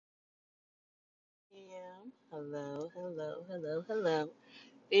Hello, hello, hello, hello.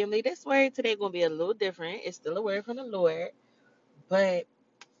 Family, this word today going to be a little different. It's still a word from the Lord, but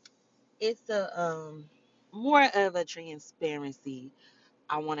it's a more of a transparency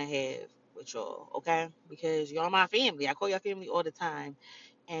I want to have with y'all, okay? Because y'all my family. I call y'all family all the time.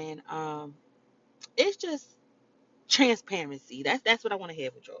 And it's just transparency. That's what I want to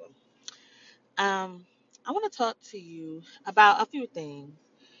have with y'all. I want to talk to you about a few things.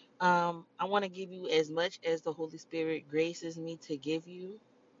 I want to give you as much as the Holy Spirit graces me to give you,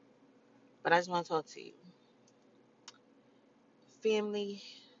 but I just want to talk to you. Family,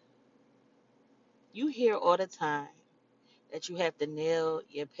 you hear all the time that you have to nail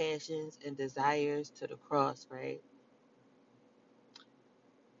your passions and desires to the cross, right?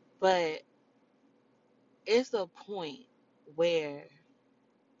 But it's a point where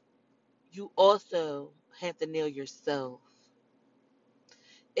you also have to nail yourself.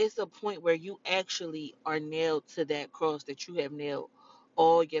 It's a point where you actually are nailed to that cross, that you have nailed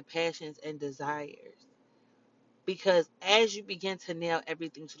all your passions and desires. Because as you begin to nail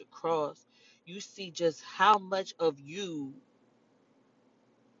everything to the cross, you see just how much of you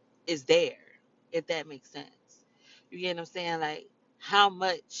is there, if that makes sense. You get what I'm saying? Like, how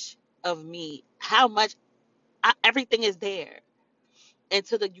much of me, everything is there.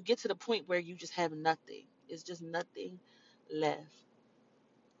 Until you get to the point where you just have nothing. It's just nothing left.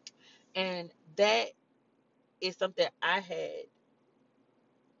 And that is something I had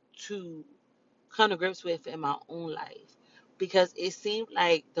to come to grips with in my own life. Because it seemed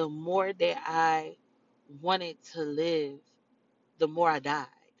like the more that I wanted to live, the more I died.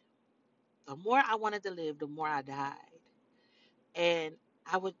 The more I wanted to live, the more I died. And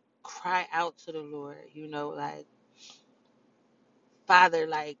I would cry out to the Lord, like, Father,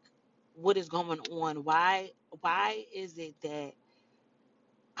 like, what is going on? Why is it that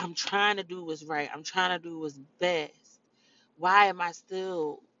I'm trying to do what's right? I'm trying to do what's best. Why am I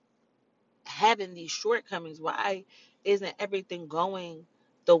still having these shortcomings? Why isn't everything going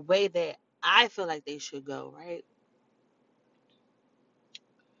the way that I feel like they should go, right?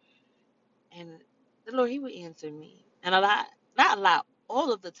 And the Lord, He would answer me. And not a lot,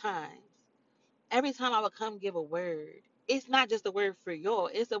 all of the time. Every time I would come give a word, it's not just a word for y'all,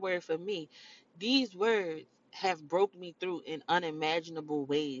 it's a word for me. These words have broke me through in unimaginable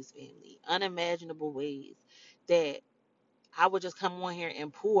ways, family. Unimaginable ways that I would just come on here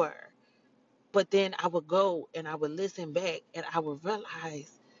and pour. But then I would go and I would listen back and I would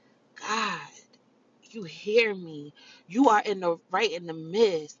realize, God, you hear me. You are right in the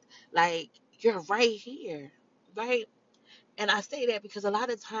midst. Like, you're right here. Right? And I say that because a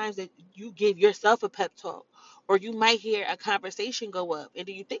lot of times that you give yourself a pep talk, or you might hear a conversation go up, and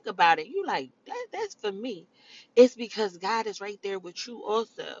then you think about it, you like, that's for me. It's because God is right there with you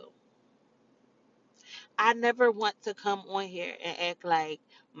also. I never want to come on here and act like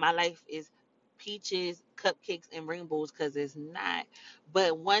my life is peaches, cupcakes, and rainbows, because it's not.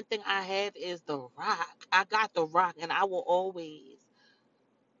 But one thing I have is the rock. I got the rock, and I will always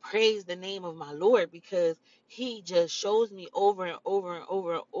praise the name of my Lord, because He just shows me over and over and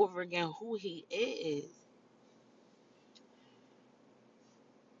over and over again who He is.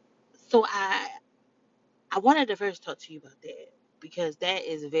 So I wanted to first talk to you about that, because that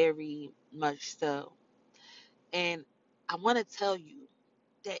is very much so. And I want to tell you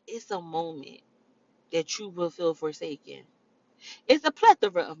that it's a moment that you will feel forsaken. It's a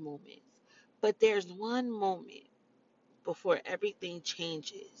plethora of moments, but there's one moment before everything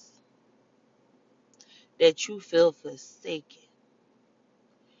changes that you feel forsaken.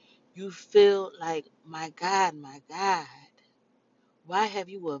 You feel like, my God, why have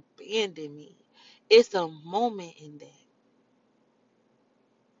you abandoned me? It's a moment in that.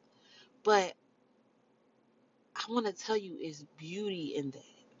 But I want to tell you, it's beauty in that.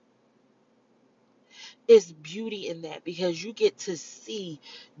 It's beauty in that, because you get to see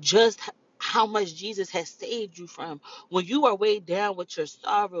just how much Jesus has saved you from. When you are weighed down with your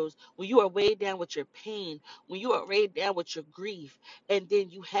sorrows, when you are weighed down with your pain, when you are weighed down with your grief, and then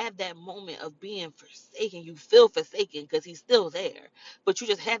you have that moment of being forsaken, you feel forsaken because He's still there, but you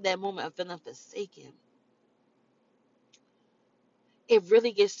just have that moment of feeling forsaken. It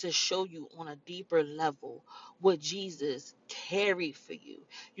really gets to show you on a deeper level what Jesus carried for you.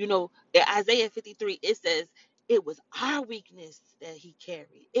 In Isaiah 53, it says, it was our weakness that He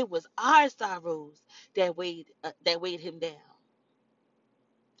carried. It was our sorrows that weighed Him down.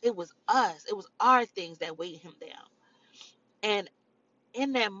 It was us. It was our things that weighed Him down. And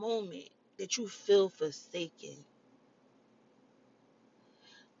in that moment that you feel forsaken,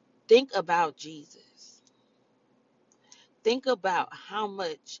 think about Jesus. Think about how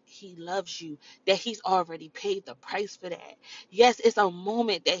much he loves you, that he's already paid the price for that. Yes, it's a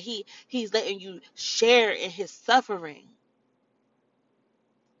moment that he's letting you share in his suffering,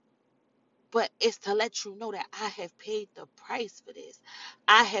 but it's to let you know that I have paid the price for this.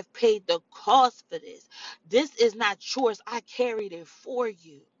 I have paid the cost for this. This is not yours. I carried it for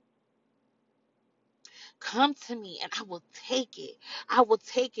you. Come to me and I will take it. I will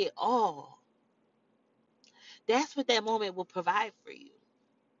take it all. That's what that moment will provide for you.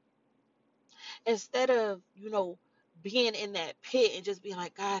 Instead of, being in that pit and just being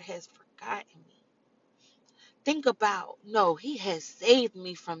like, God has forgotten me. Think about, no, he has saved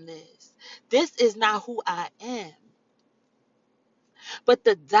me from this. This is not who I am. But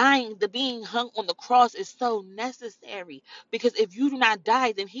the dying, the being hung on the cross is so necessary, because if you do not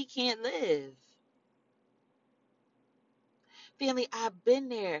die, then he can't live. Family, I've been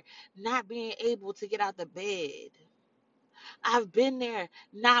there not being able to get out the bed. I've been there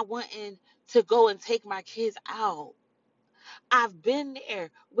not wanting to go and take my kids out. I've been there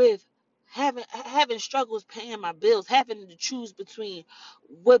with having struggles paying my bills, having to choose between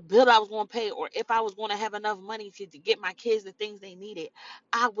what bill I was going to pay, or if I was going to have enough money to get my kids the things they needed.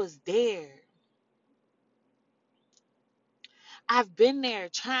 I was there. I've been there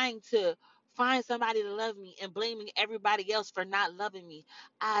trying to find somebody to love me and blaming everybody else for not loving me.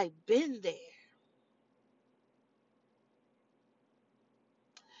 I've been there.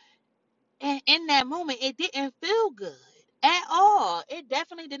 And in that moment, it didn't feel good at all. It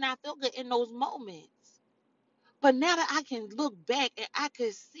definitely did not feel good in those moments. But now that I can look back and I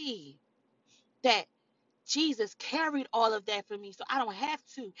can see that Jesus carried all of that for me, so I don't have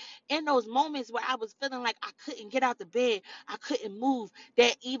to. In those moments where I was feeling like I couldn't get out the bed, I couldn't move,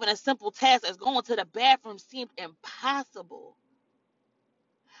 that even a simple task as going to the bathroom seemed impossible,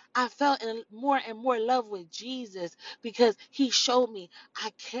 I felt in more and more love with Jesus, because he showed me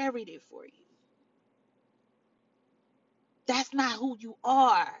I carried it for you. That's not who you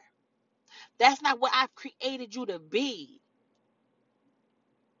are. That's not what I've created you to be.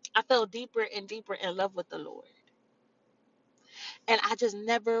 I fell deeper and deeper in love with the Lord. And I just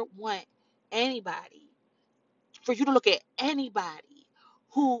never want anybody, for you to look at anybody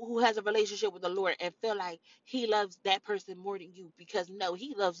who has a relationship with the Lord and feel like he loves that person more than you, because no,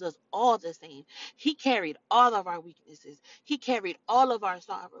 he loves us all the same. He carried all of our weaknesses. He carried all of our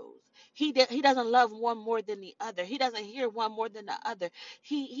sorrows. He doesn't love one more than the other. He doesn't hear one more than the other.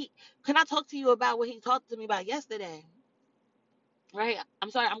 He Can I talk to you about what he talked to me about yesterday? Right?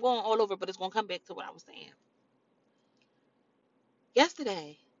 I'm sorry, I'm going all over, but it's going to come back to what I was saying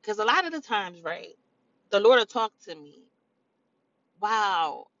yesterday, because a lot of the times, right, the Lord will talk to me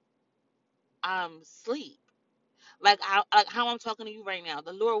while I'm asleep. Like how I'm talking to you right now,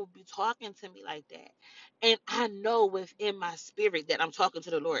 the Lord will be talking to me like that. And I know within my spirit that I'm talking to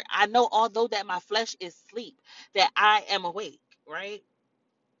the Lord. I know, although that my flesh is asleep, that I am awake, right?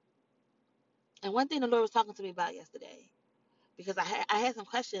 And one thing the Lord was talking to me about yesterday, because I had some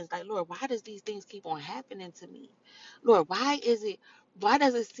questions like, Lord, why does these things keep on happening to me? Lord, why does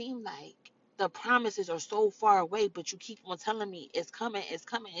it seem like the promises are so far away, but you keep on telling me it's coming,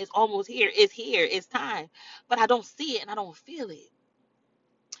 it's almost here, it's time, but I don't see it and I don't feel it.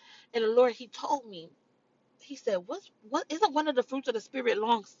 And the Lord, he told me, he said, what isn't one of the fruits of the spirit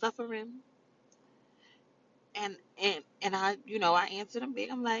long suffering? And I answered him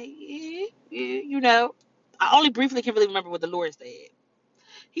big. I'm like, yeah, I only briefly can really remember what the Lord said.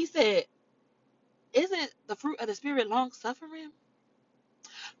 He said, isn't the fruit of the spirit long suffering?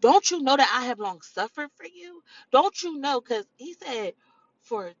 Don't you know that I have long suffered for you? Don't you know? Because he said,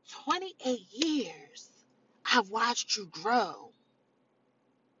 for 28 years, I've watched you grow.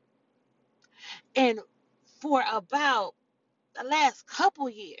 And for about the last couple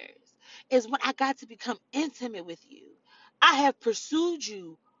years is when I got to become intimate with you. I have pursued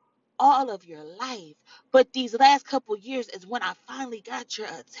you all of your life, but these last couple years is when I finally got your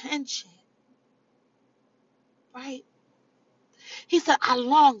attention, right? He said, I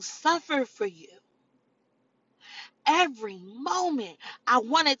long suffer for you. Every moment I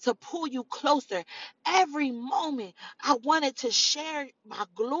wanted to pull you closer. Every moment I wanted to share my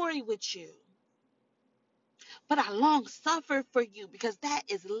glory with you. But I long suffer for you, because that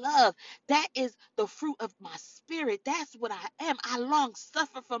is love. That is the fruit of my spirit. That's what I am. I long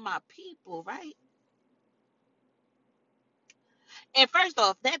suffer for my people, right? And first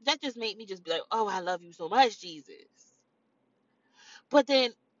off, that just made me just be like, oh, I love you so much, Jesus. But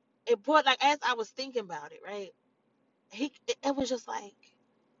then it brought, like, as I was thinking about it, right? It was just like,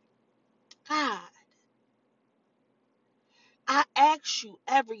 God, I ask you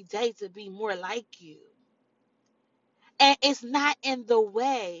every day to be more like you. And it's not in the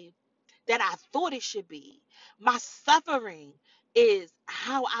way that I thought it should be. My suffering is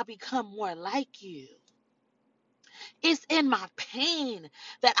how I become more like you. It's in my pain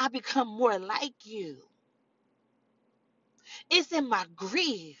that I become more like you. It's in my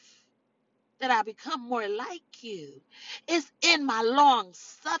grief that I become more like you. It's in my long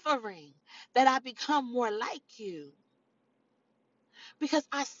suffering that I become more like you. Because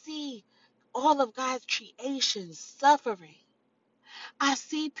I see all of God's creation suffering. I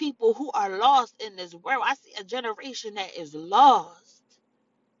see people who are lost in this world. I see a generation that is lost.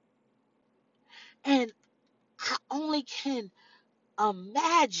 And I only can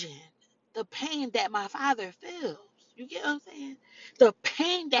imagine the pain that my father feels. You get what I'm saying? The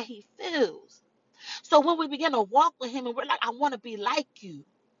pain that he feels. So when we begin to walk with him and we're like, I want to be like you,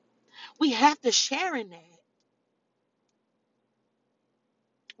 we have to share in that.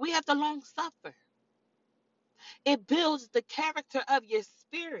 We have to long suffer. It builds the character of your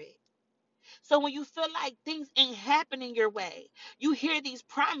spirit. So when you feel like things ain't happening your way, you hear these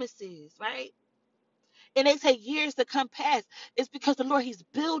promises, right? And they take years to come past. It's because the Lord, he's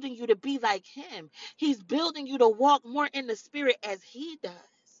building you to be like him. He's building you to walk more in the spirit as he does.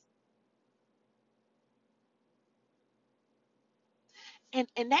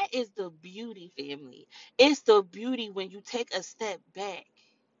 And that is the beauty, family. It's the beauty when you take a step back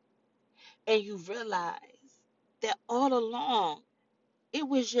and you realize that all along it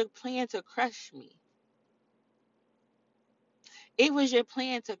was your plan to crush me. It was your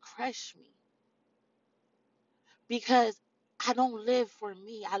plan to crush me because I don't live for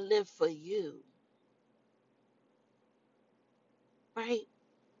me. I live for you, right?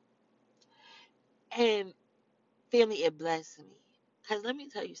 And family, it blessed me. Because let me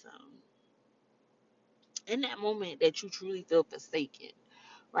tell you something. In that moment that you truly feel forsaken,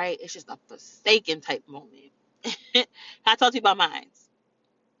 right? It's just a forsaken type moment. I talked to you about mine.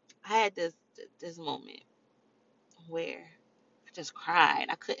 I had this moment where I just cried.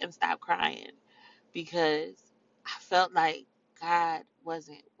 I couldn't stop crying because I felt like God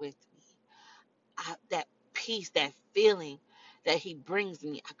wasn't with me. That peace, that feeling that he brings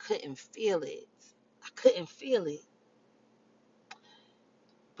me, I couldn't feel it. I couldn't feel it.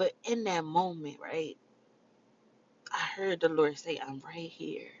 But in that moment, right, I heard the Lord say, I'm right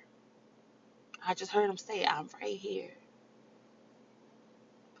here. I just heard him say, I'm right here.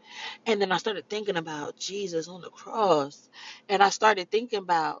 And then I started thinking about Jesus on the cross. And I started thinking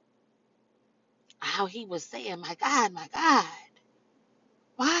about how he was saying, my God,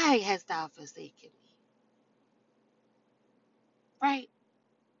 why hast thou forsaken me? Right?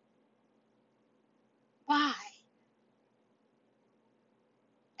 Why?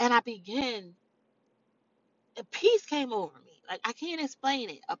 And I began, a peace came over me. Like, I can't explain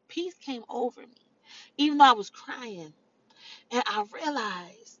it. A peace came over me, even though I was crying. And I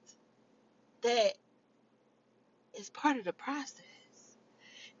realized that it's part of the process.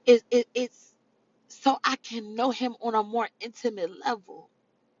 It's so I can know him on a more intimate level.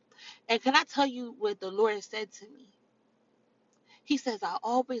 And can I tell you what the Lord said to me? He says, I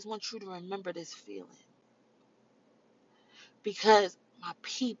always want you to remember this feeling because my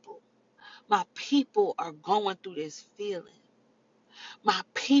people are going through this feeling. My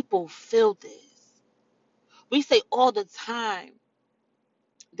people feel this. We say all the time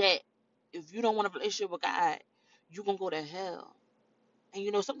that if you don't want a relationship with God, you're going to go to hell.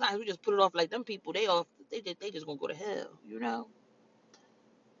 And sometimes we just put it off like them people, they just going to go to hell.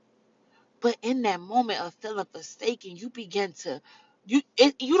 But in that moment of feeling forsaken, you begin to, you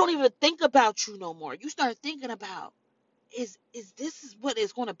don't even think about you no more. You start thinking about, is this is what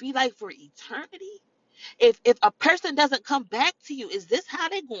it's going to be like for eternity? If a person doesn't come back to you, is this how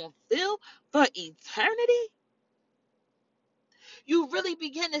they're going to feel for eternity? You really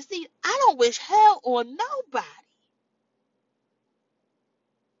begin to see, I don't wish hell on nobody.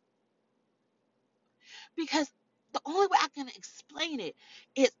 Because the only way I can explain it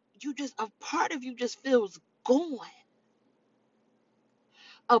is a part of you just feels gone.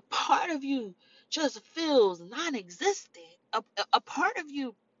 A part of you just feels non-existent. A part of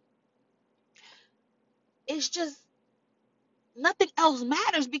you is just nothing else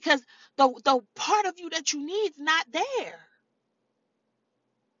matters because the part of you that you need is not there.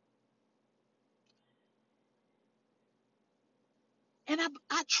 And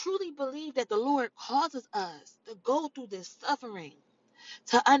I truly believe that the Lord causes us to go through this suffering,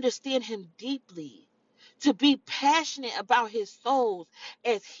 to understand him deeply, to be passionate about his souls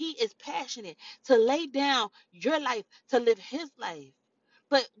as he is passionate, to lay down your life to live his life.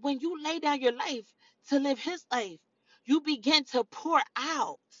 But when you lay down your life to live his life, you begin to pour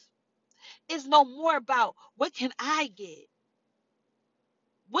out. It's no more about what can I get?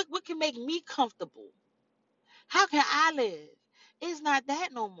 What can make me comfortable? How can I live? It's not that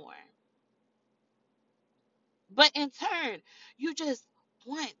no more. But in turn, you just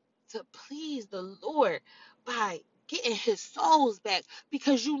want to please the Lord by getting his souls back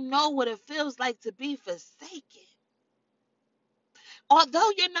because you know what it feels like to be forsaken.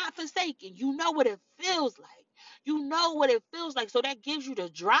 Although you're not forsaken, you know what it feels like. You know what it feels like. So that gives you the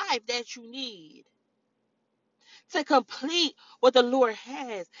drive that you need to complete what the Lord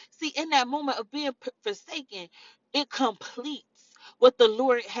has. See, in that moment of being forsaken, it completes what the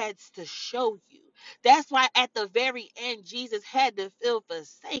Lord has to show you. That's why at the very end, Jesus had to feel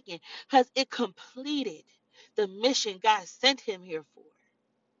forsaken because it completed the mission God sent him here for.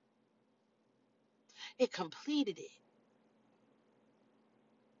 It completed it.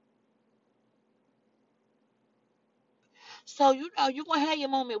 So, you're going to have your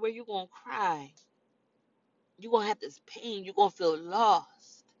moment where you're going to cry. You're going to have this pain. You're going to feel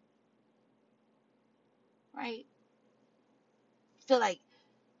lost, right? Feel like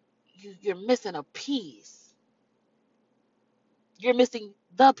you're missing a piece. You're missing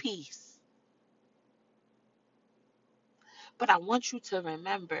the piece. But I want you to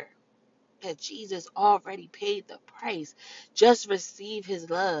remember that Jesus already paid the price. Just receive his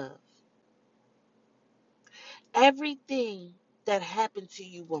love. Everything that happened to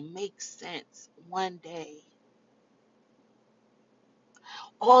you will make sense one day.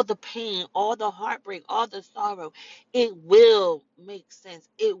 All the pain, all the heartbreak, all the sorrow, it will make sense.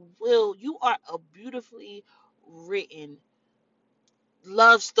 It will. You are a beautifully written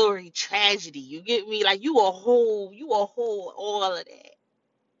love story tragedy. You get me? Like you a whole all of that.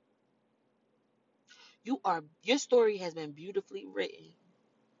 Your story has been beautifully written.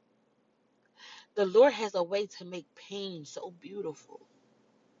 The Lord has a way to make pain so beautiful.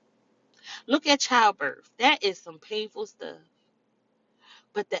 Look at childbirth. That is some painful stuff.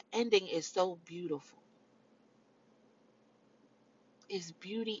 But the ending is so beautiful. It's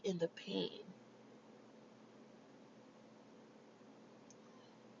beauty in the pain.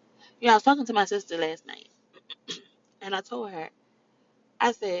 I was talking to my sister last night, and I told her,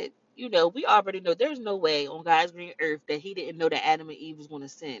 I said, we already know there's no way on God's green earth that he didn't know that Adam and Eve was going to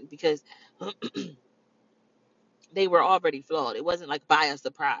sin because they were already flawed. It wasn't like by a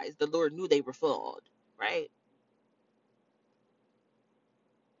surprise. The Lord knew they were flawed, right?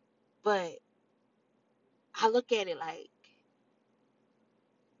 But I look at it like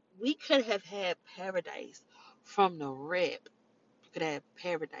we could have had paradise from the rip. We could have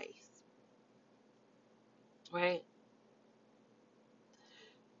paradise, right?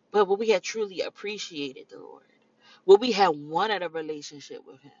 But would we have truly appreciated the Lord? Would we have wanted a relationship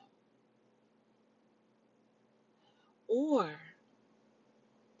with him? Or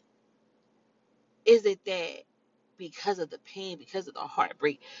is it that because of the pain, because of the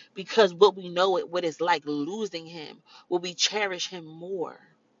heartbreak, because what we know what it's like losing him, will we cherish him more?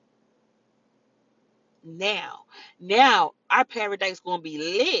 Now our paradise gonna be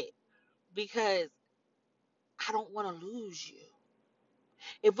lit because I don't want to lose you.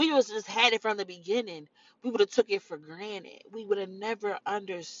 If we was just had it from the beginning, we would have took it for granted. We would have never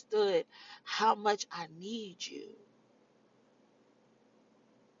understood how much I need you.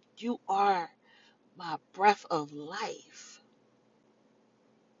 You are my breath of life.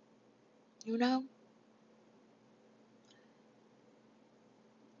 You know?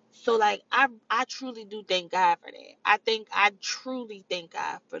 So like I truly do thank God for that. I truly thank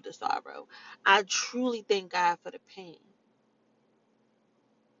God for the sorrow. I truly thank God for the pain.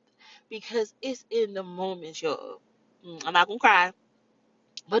 Because it's in the moments, y'all. I'm not gonna cry,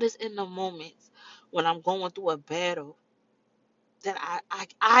 but it's in the moments when I'm going through a battle that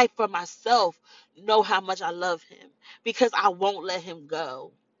I for myself know how much I love him because I won't let him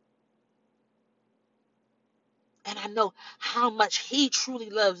go. And I know how much he truly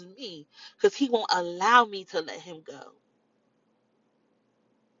loves me because he won't allow me to let him go.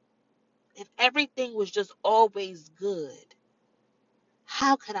 If everything was just always good,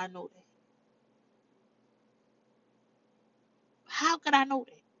 how could I know that? How could I know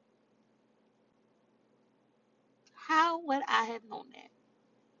that? How would I have known that?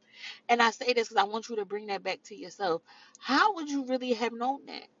 And I say this because I want you to bring that back to yourself. How would you really have known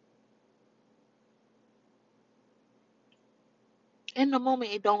that? In the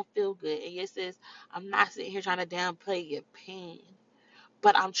moment, it don't feel good. And it says, I'm not sitting here trying to downplay your pain,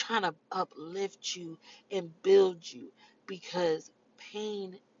 but I'm trying to uplift you and build you because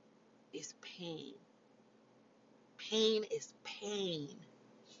pain is pain. Pain is pain.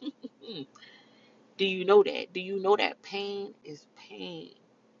 Do you know that? Do you know that pain is pain?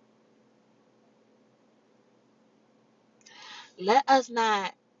 Let us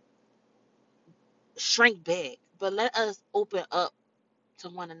not shrink back, but let us open up to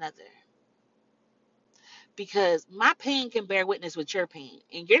one another. Because my pain can bear witness with your pain,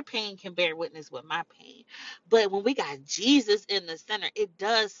 and your pain can bear witness with my pain. But when we got Jesus in the center, it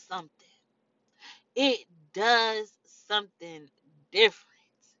does something. It does something different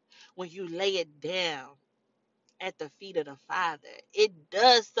when you lay it down at the feet of the Father. It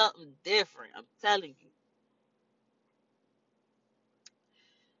does something different. I'm telling you.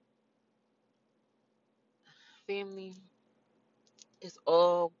 Family, it's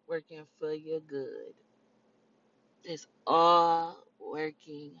all working for your good. It's all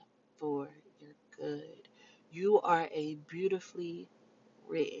working for your good. You are a beautifully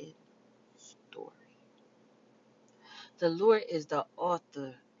written story. The Lord is the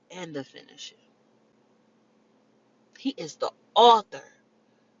author and the finisher. He is the author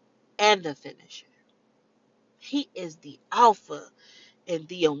and the finisher. He is the Alpha and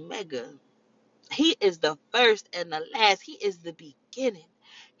the Omega. He is the first and the last. He is the beginning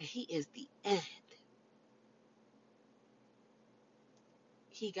and He is the end.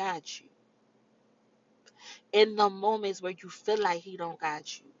 He got you. In the moments where you feel like He don't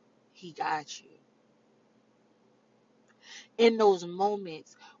got you, He got you. In those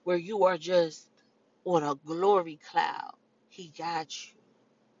moments where you are just on a glory cloud, He got you.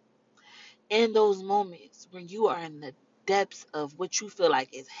 In those moments when you are in the depths of what you feel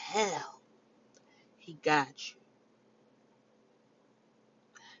like is hell, He got you.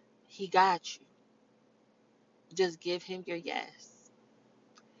 He got you. Just give Him your yes.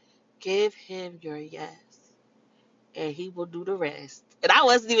 Give Him your yes. And He will do the rest. And I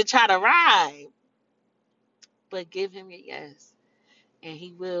wasn't even trying to rhyme, but give Him your yes. And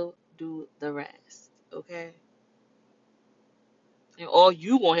He will do the rest. Okay? And all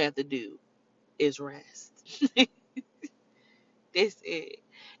you gonna have to do is rest. This it.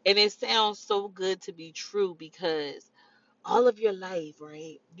 And it sounds so good to be true because all of your life,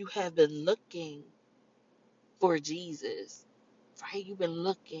 right, you have been looking for Jesus, right? You've been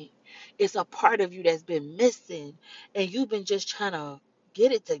looking. It's a part of you that's been missing, and you've been just trying to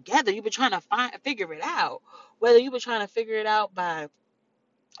get it together. You've been trying to figure it out. Whether you've been trying to figure it out by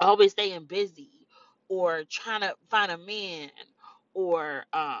always staying busy, or trying to find a man, or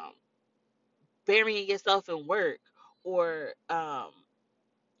burying yourself in work, or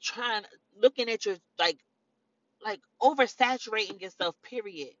trying looking at your like oversaturating yourself,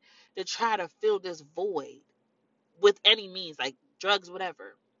 period, to try to fill this void with any means, like drugs,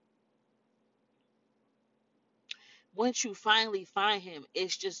 whatever. Once you finally find Him,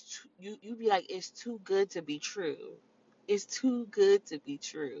 it's just you be like, it's too good to be true. It's too good to be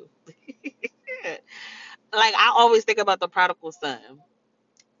true. Like, I always think about the prodigal son,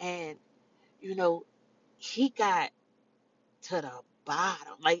 and you know he got to the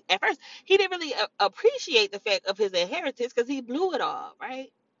bottom. Like, at first he didn't really appreciate the fact of his inheritance because he blew it all,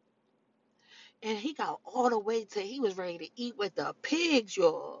 right? And he got all the way to he was ready to eat with the pigs,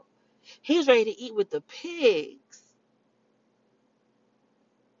 y'all. He was ready to eat with the pigs.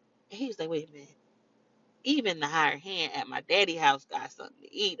 And he was like, wait a minute. Even the hired hand at my daddy house got something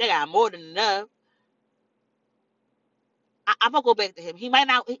to eat. They got more than enough. I'm gonna go back to him. He might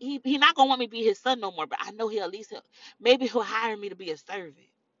not. He not gonna want me to be his son no more. But I know he'll at least maybe he'll hire me to be a servant.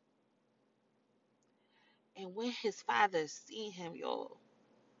 And when his father seen him, y'all,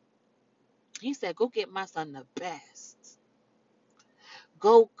 he said, "Go get my son the best.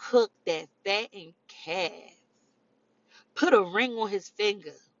 Go cook that fattened calf. Put a ring on his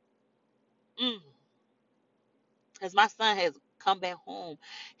finger. Mm. Cause my son has come back home.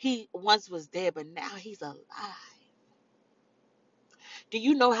 He once was dead, but now he's alive." Do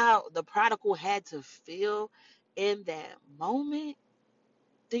you know how the prodigal had to feel in that moment?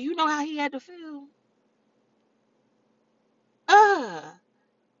 Do you know how he had to feel? Uh,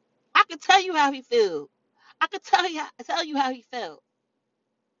 I could tell you how he felt. I could tell you how he felt.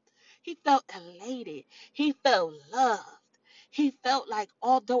 He felt elated. He felt loved. He felt like,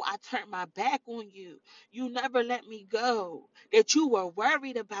 although I turned my back on you, you never let me go. That you were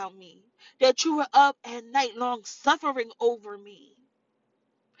worried about me. That you were up at night long suffering over me.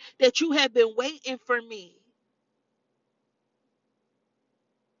 That you had been waiting for me.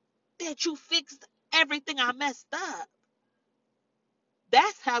 That you fixed everything I messed up.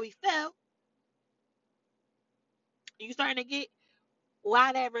 That's how he felt. You starting to get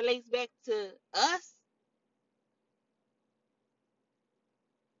why that relates back to us?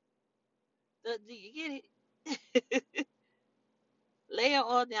 Do you get it? Lay it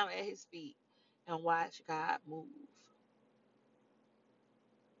all down at his feet and watch God move.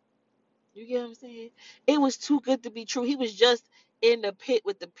 You get what I'm saying? It was too good to be true. He was just in the pit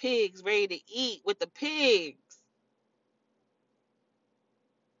with the pigs, ready to eat with the pigs.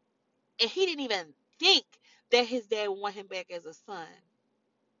 And he didn't even think that his dad would want him back as a son.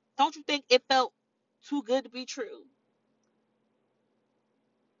 Don't you think it felt too good to be true?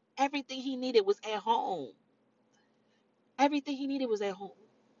 Everything he needed was at home. Everything he needed was at home.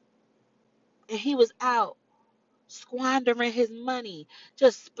 And he was out squandering his money,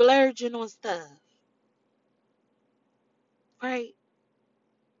 just splurging on stuff. Right?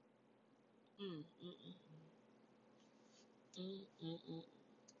 Mm, mm, mm, mm, mm, mm.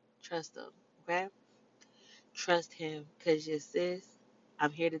 Trust him. Okay? Trust him. Cause your sis,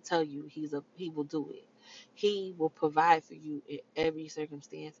 I'm here to tell you, he will do it. He will provide for you in every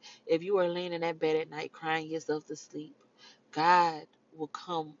circumstance. If you are laying in that bed at night crying yourself to sleep, God will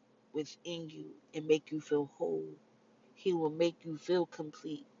come within you and make you feel whole. He will make you feel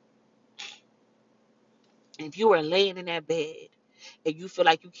complete. If you are laying in that bed and you feel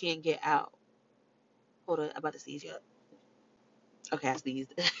like you can't get out, hold on, I'm about to sneeze you up. Okay, I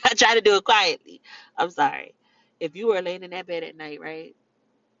sneezed. I try to do it quietly. I'm sorry. If you are laying in that bed at night, right,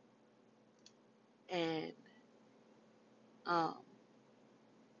 and um,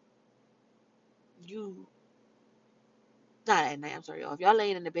 you not at night, I'm sorry, y'all. If y'all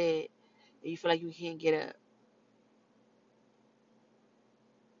laying in the bed and you feel like you can't get up,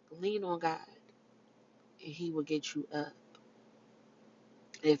 lean on God and He will get you up.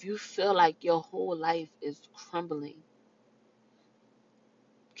 If you feel like your whole life is crumbling,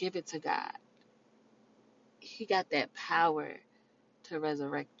 give it to God. He got that power to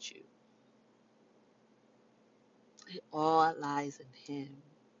resurrect you. It all lies in Him.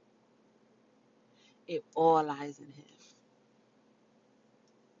 It all lies in Him.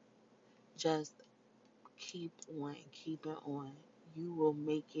 Just keep on keeping on. You will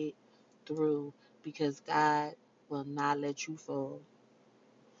make it through because God will not let you fall.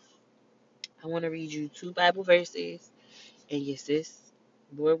 I want to read you two Bible verses, and your sis,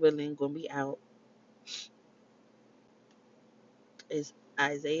 Lord willing, gonna be out. It's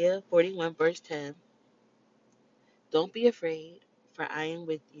Isaiah 41, verse 10. Don't be afraid, for I am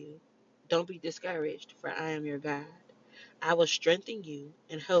with you. Don't be discouraged, for I am your God. I will strengthen you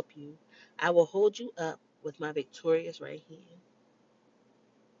and help you. I will hold you up with my victorious right hand.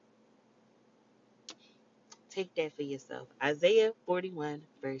 Take that for yourself. Isaiah 41,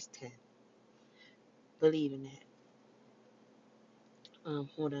 verse 10. Believe in that.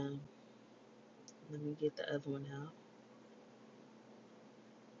 Hold on. Let me get the other one out.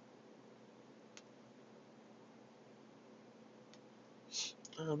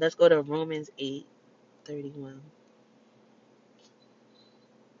 Let's go to Romans 8:31.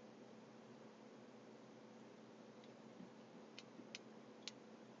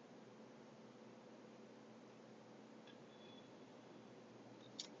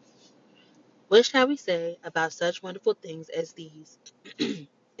 What shall we say about such wonderful things as these?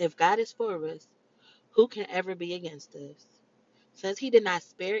 If God is for us, who can ever be against us? Since he did not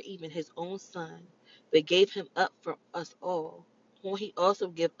spare even his own son, but gave him up for us all, won't he also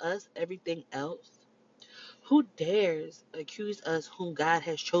give us everything else? Who dares accuse us whom God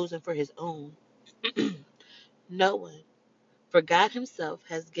has chosen for his own? No one. For God himself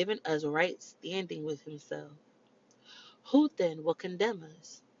has given us right standing with himself. Who then will condemn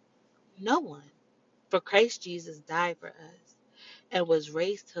us? No one. For Christ Jesus died for us and was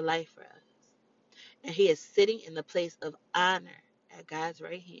raised to life for us. And he is sitting in the place of honor at God's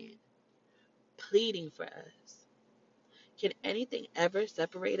right hand, pleading for us. Can anything ever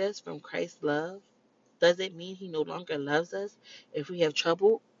separate us from Christ's love? Does it mean he no longer loves us if we have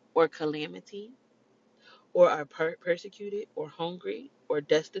trouble or calamity, or are persecuted, or hungry, or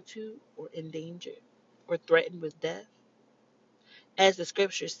destitute, or in danger, or threatened with death? As the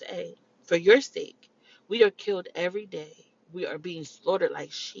scriptures say, for your sake, we are killed every day. We are being slaughtered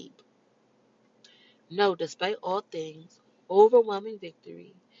like sheep. No, despite all things, overwhelming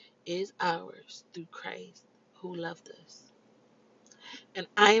victory is ours through Christ who loved us. And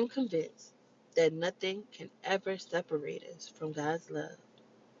I am convinced that nothing can ever separate us from God's love,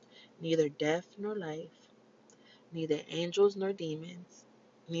 neither death nor life, neither angels nor demons,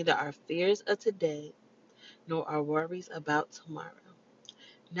 neither our fears of today nor our worries about tomorrow.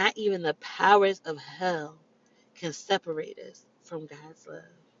 Not even the powers of hell can separate us from God's love.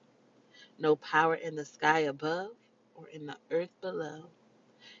 No power in the sky above or in the earth below.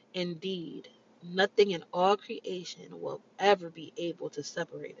 Indeed, nothing in all creation will ever be able to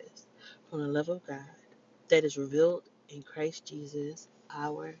separate us from the love of God that is revealed in Christ Jesus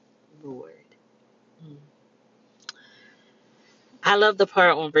our Lord. Mm. I love the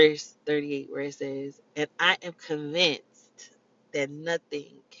part on verse 38 where it says, "And I am convinced that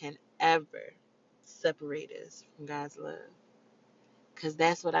nothing can ever separate us from God's love." Because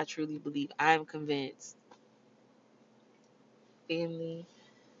that's what I truly believe. I am convinced. Family,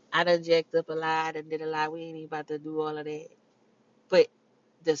 I done jacked up a lot. I done did a lot. We ain't even about to do all of that. But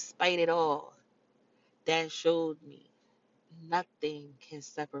despite it all, that showed me nothing can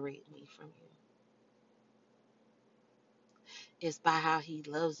separate me from you. It's by how he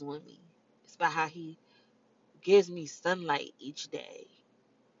loves on me. It's by how he gives me sunlight each day.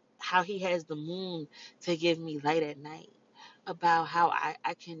 How he has the moon to give me light at night. About how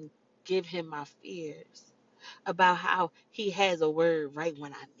I can give him my fears. About how he has a word right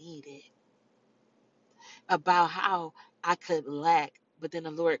when I need it. About how I could lack, but then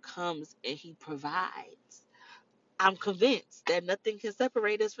the Lord comes and he provides. I'm convinced that nothing can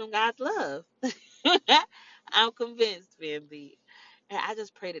separate us from God's love. I'm convinced, family. And I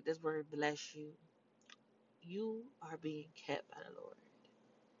just pray that this word bless you. You are being kept by the Lord.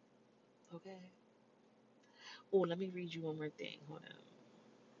 Okay? Oh, let me read you one more thing. Hold on.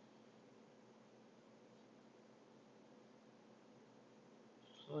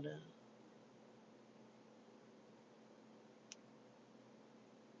 Hold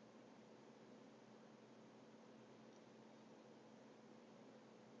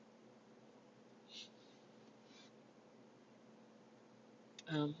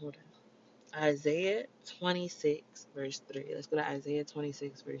on. Hold on. Isaiah 26, verse 3. Let's go to Isaiah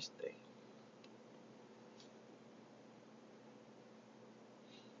 26, verse 3.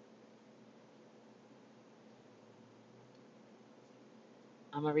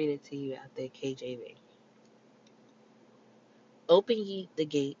 I'm going to read it to you out there, KJV. Open ye the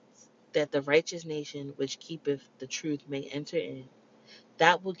gates, that the righteous nation which keepeth the truth may enter in.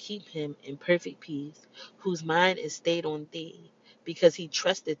 That will keep him in perfect peace, whose mind is stayed on thee, because he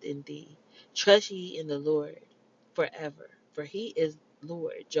trusteth in thee. Trust ye in the Lord forever, for he is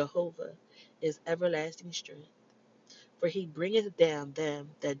Lord. Jehovah is everlasting strength. For he bringeth down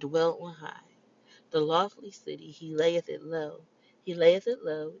them that dwell on high. The lofty city he layeth it low. He layeth it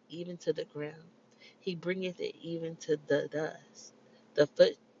low even to the ground. He bringeth it even to the dust. The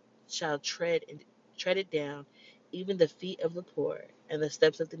foot shall tread it down, even the feet of the poor and the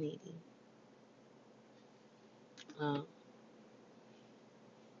steps of the needy. Um,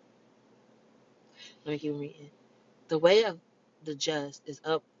 Let me keep reading. The way of the just is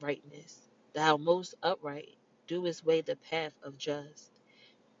uprightness. Thou most upright, doest weigh the path of just.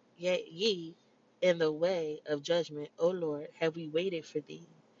 Yet ye, in the way of judgment, O Lord, have we waited for thee.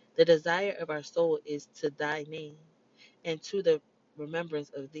 The desire of our soul is to thy name, and to the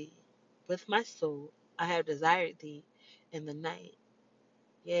remembrance of thee. With my soul I have desired thee in the night.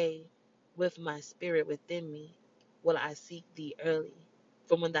 Yea, with my spirit within me will I seek thee early.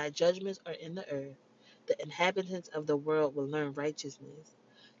 For when thy judgments are in the earth, the inhabitants of the world will learn righteousness.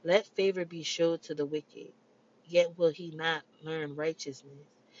 Let favor be showed to the wicked, yet will he not learn righteousness.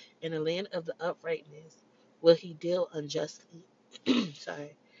 In the land of the uprightness will he deal unjustly.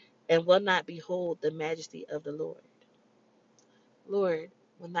 Sorry, and will not behold the majesty of the Lord. Lord,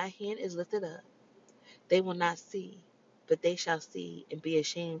 when thy hand is lifted up, they will not see, but they shall see and be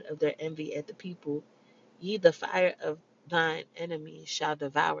ashamed of their envy at the people. Ye, the fire of thine enemies shall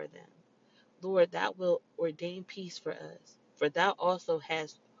devour them. Lord, thou wilt ordain peace for us, for thou also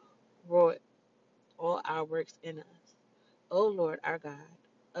hast wrought all our works in us. O Lord our God,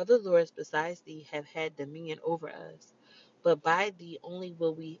 other lords besides thee have had dominion over us, but by thee only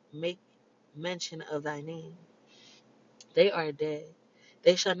will we make mention of thy name. They are dead.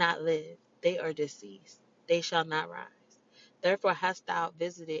 They shall not live. They are deceased. They shall not rise. Therefore hast thou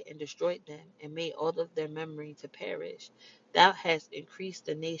visited and destroyed them, and made all of their memory to perish. Thou hast increased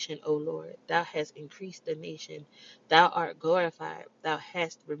the nation, O Lord. Thou hast increased the nation. Thou art glorified. Thou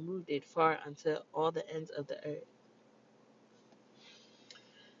hast removed it far unto all the ends of the earth.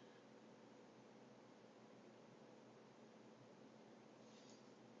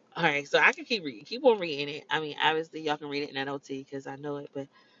 All right, so I can keep reading, keep on reading it. I mean, obviously y'all can read it in NLT because I know it, but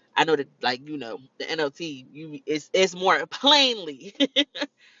I know that like the NLT, it's more plainly.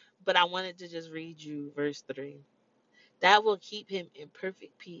 But I wanted to just read you verse 3. That will keep him in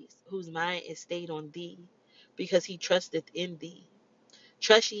perfect peace, whose mind is stayed on thee, because he trusteth in thee.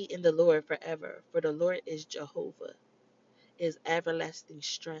 Trust ye in the Lord forever, for the Lord is Jehovah, is everlasting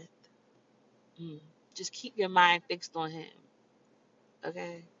strength. Mm. Just keep your mind fixed on him.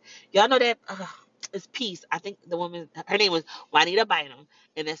 Okay, y'all know that it's peace. I think the woman, her name was Juanita Bynum,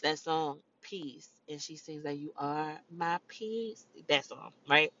 and that's that song Peace, and she sings that you are my peace. That song,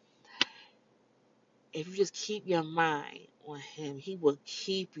 right? If you just keep your mind on him, he will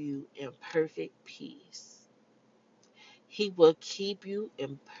keep you in perfect peace. He will keep you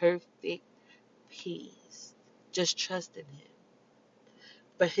in perfect peace. Just trust in him.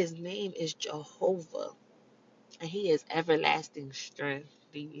 But his name is Jehovah, and he is everlasting strength.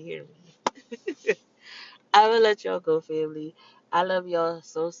 Do you hear me? I will let y'all go, family. I love y'all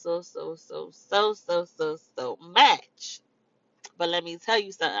so much. But let me tell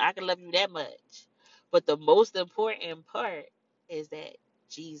you something. I can love you that much. But the most important part is that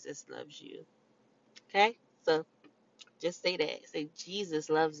Jesus loves you. Okay? So just say that. Say, Jesus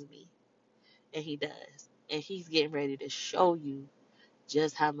loves me. And he does. And he's getting ready to show you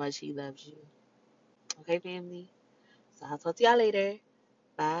just how much he loves you. Okay, family? So I'll talk to y'all later.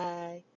 Bye.